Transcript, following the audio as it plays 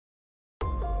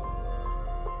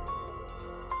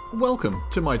Welcome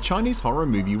to my Chinese horror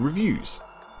movie reviews.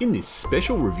 In this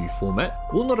special review format,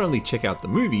 we'll not only check out the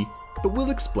movie, but we'll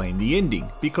explain the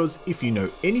ending, because if you know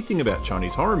anything about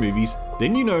Chinese horror movies,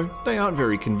 then you know they aren't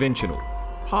very conventional.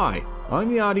 Hi, I'm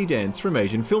the Artie Dans from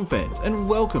Asian Film Fans, and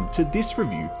welcome to this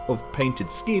review of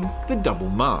Painted Skin: The Double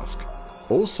Mask,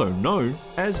 also known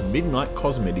as Midnight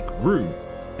Cosmetic Room.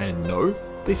 And no,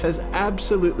 this has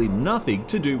absolutely nothing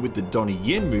to do with the Donnie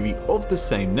Yen movie of the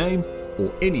same name or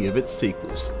any of its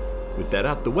sequels. With that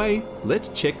out the way, let's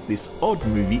check this odd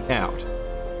movie out.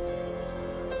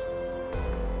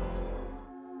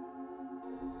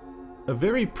 A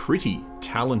very pretty,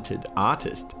 talented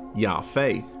artist, Ya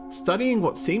Fei, studying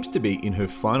what seems to be in her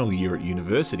final year at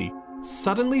university,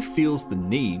 suddenly feels the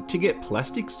need to get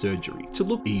plastic surgery to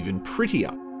look even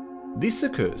prettier. This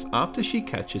occurs after she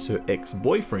catches her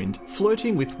ex-boyfriend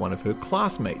flirting with one of her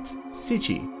classmates,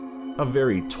 Sichi, a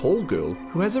very tall girl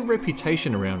who has a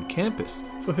reputation around campus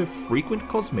for her frequent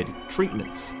cosmetic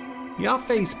treatments. Ya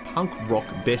Fei's punk rock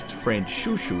best friend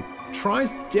Shushu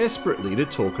tries desperately to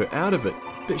talk her out of it,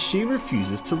 but she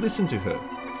refuses to listen to her.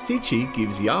 Sichi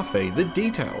gives Ya Fei the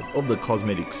details of the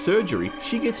cosmetic surgery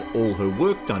she gets all her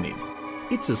work done in.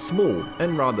 It's a small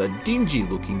and rather dingy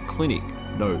looking clinic.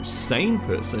 No sane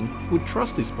person would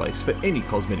trust this place for any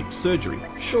cosmetic surgery,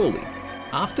 surely.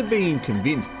 After being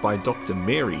convinced by Dr.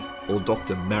 Mary, or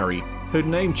Dr. Mary, her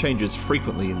name changes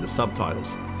frequently in the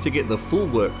subtitles, to get the full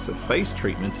works of face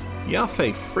treatments, Ya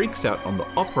Fei freaks out on the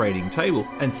operating table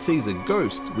and sees a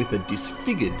ghost with a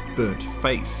disfigured, burnt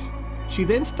face. She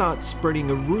then starts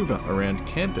spreading a rumour around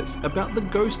campus about the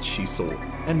ghost she saw,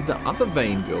 and the other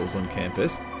vain girls on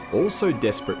campus, also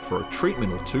desperate for a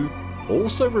treatment or two,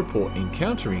 also report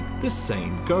encountering the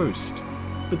same ghost.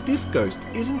 But this ghost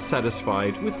isn't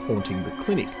satisfied with haunting the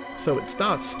clinic, so it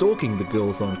starts stalking the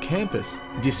girls on campus,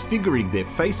 disfiguring their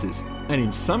faces, and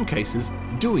in some cases,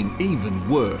 doing even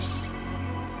worse.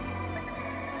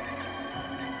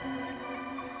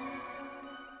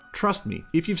 Trust me,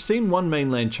 if you've seen one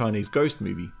mainland Chinese ghost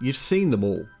movie, you've seen them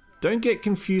all. Don't get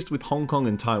confused with Hong Kong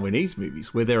and Taiwanese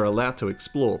movies where they're allowed to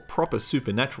explore proper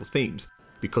supernatural themes,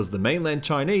 because the mainland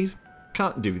Chinese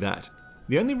can't do that.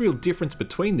 The only real difference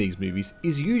between these movies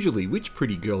is usually which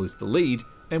pretty girl is the lead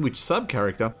and which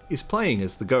sub-character is playing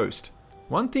as the ghost.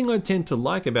 One thing I tend to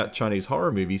like about Chinese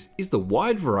horror movies is the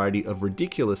wide variety of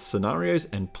ridiculous scenarios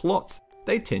and plots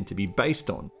they tend to be based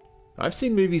on. I've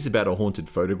seen movies about a haunted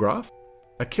photograph,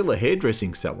 a killer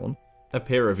hairdressing salon, a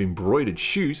pair of embroidered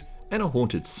shoes, and a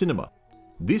haunted cinema.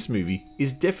 This movie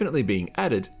is definitely being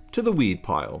added to the weird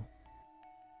pile.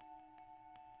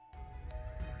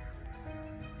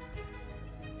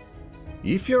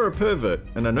 If you're a pervert,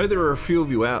 and I know there are a few of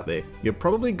you out there, you're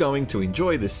probably going to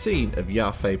enjoy the scene of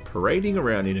Ya Fei parading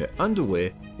around in her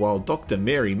underwear while Dr.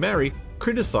 Mary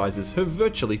criticises her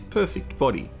virtually perfect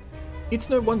body. It's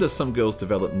no wonder some girls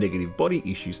develop negative body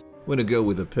issues when a girl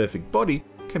with a perfect body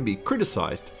can be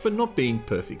criticised for not being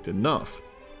perfect enough.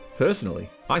 Personally,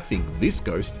 I think this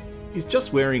ghost is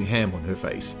just wearing ham on her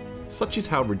face. Such is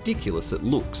how ridiculous it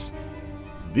looks.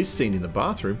 This scene in the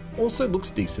bathroom also looks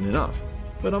decent enough,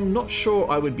 but I'm not sure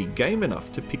I would be game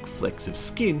enough to pick flecks of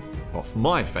skin off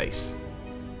my face.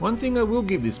 One thing I will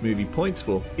give this movie points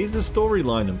for is the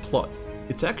storyline and plot.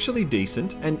 It's actually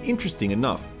decent and interesting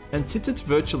enough, and since it's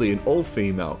virtually an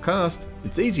all-female cast,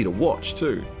 it's easy to watch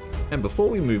too. And before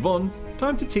we move on,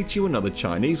 time to teach you another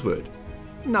Chinese word.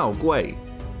 Nao Gui.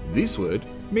 This word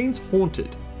means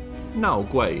haunted. Nao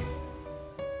Gui.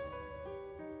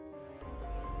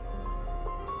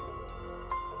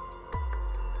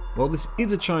 Well, this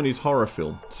is a Chinese horror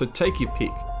film, so take your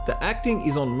pick. The acting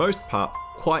is on most part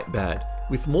quite bad,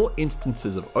 with more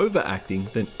instances of overacting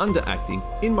than underacting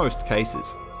in most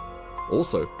cases.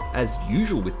 Also, as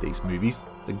usual with these movies,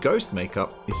 the ghost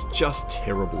makeup is just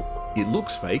terrible. It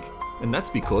looks fake, and that's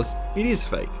because it is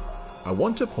fake. I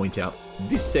want to point out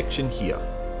this section here,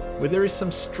 where there is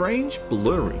some strange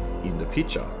blurring in the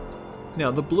picture.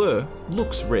 Now the blur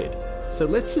looks red, so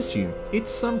let's assume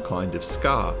it's some kind of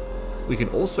scar. We can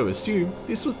also assume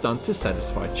this was done to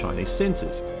satisfy Chinese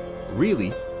censors.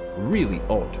 Really, really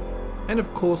odd. And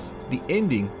of course, the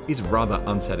ending is rather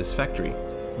unsatisfactory,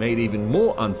 made even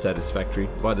more unsatisfactory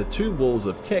by the two walls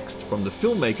of text from the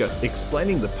filmmaker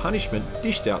explaining the punishment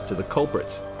dished out to the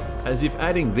culprits, as if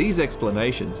adding these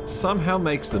explanations somehow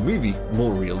makes the movie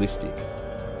more realistic.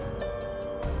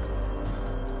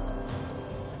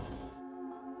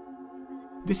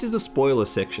 This is a spoiler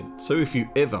section, so if you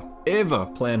ever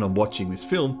plan on watching this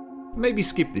film, maybe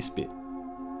skip this bit.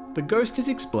 The ghost is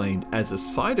explained as a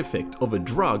side effect of a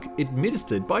drug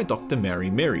administered by Dr. Mary,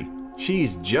 She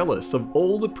is jealous of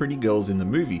all the pretty girls in the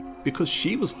movie because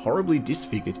she was horribly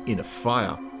disfigured in a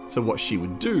fire. So what she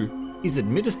would do is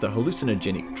administer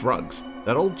hallucinogenic drugs,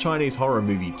 that old Chinese horror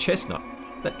movie chestnut,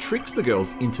 that tricks the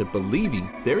girls into believing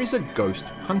there is a ghost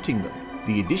hunting them.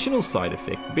 The additional side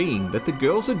effect being that the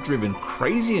girls are driven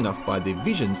crazy enough by their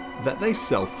visions that they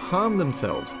self-harm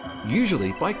themselves,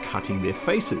 usually by cutting their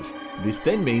faces. This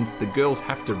then means the girls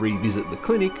have to revisit the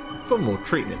clinic for more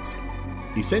treatments.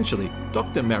 Essentially,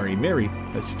 Dr. Mary Mary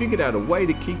has figured out a way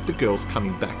to keep the girls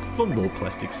coming back for more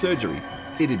plastic surgery.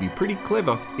 It'd be pretty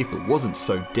clever if it wasn't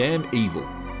so damn evil.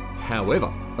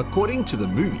 However, according to the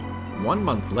movie, 1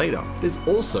 month later, there's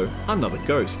also another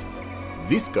ghost.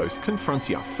 This ghost confronts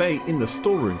Yafei in the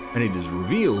storeroom, and it is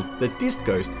revealed that this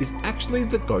ghost is actually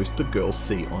the ghost the girls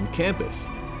see on campus.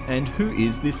 And who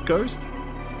is this ghost?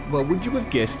 Well, would you have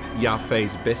guessed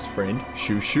Yafei's best friend,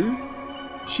 Shu Shu?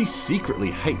 She secretly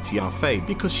hates Yafei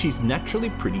because she's naturally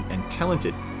pretty and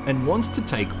talented, and wants to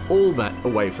take all that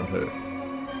away from her.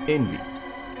 Envy.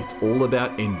 It's all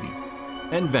about envy.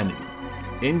 And vanity.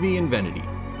 Envy and vanity.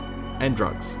 And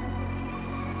drugs.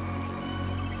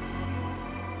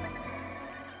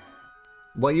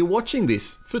 Well, you're watching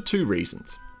this for 2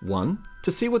 reasons. 1,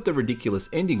 to see what the ridiculous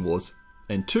ending was,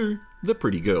 and 2, the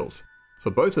pretty girls.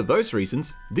 For both of those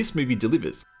reasons, this movie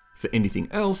delivers. For anything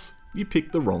else, you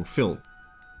picked the wrong film.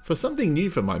 For something new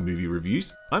for my movie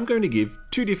reviews, I'm going to give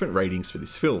 2 different ratings for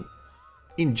this film.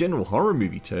 In general horror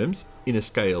movie terms, in a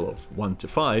scale of 1 to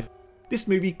 5, this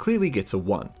movie clearly gets a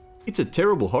 1. It's a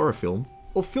terrible horror film,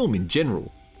 or film in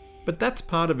general. But that's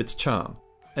part of its charm.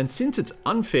 And since it's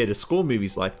unfair to score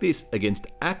movies like this against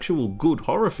actual good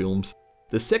horror films,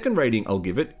 the second rating I'll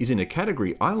give it is in a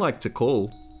category I like to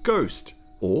call Ghost,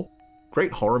 or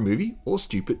Great Horror Movie or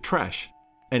Stupid Trash,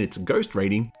 and its Ghost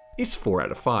rating is 4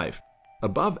 out of 5,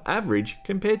 above average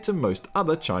compared to most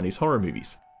other Chinese horror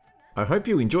movies. I hope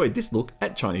you enjoyed this look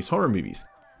at Chinese horror movies.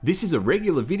 This is a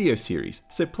regular video series,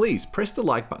 so please press the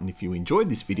like button if you enjoyed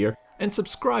this video and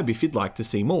subscribe if you'd like to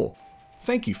see more.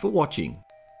 Thank you for watching.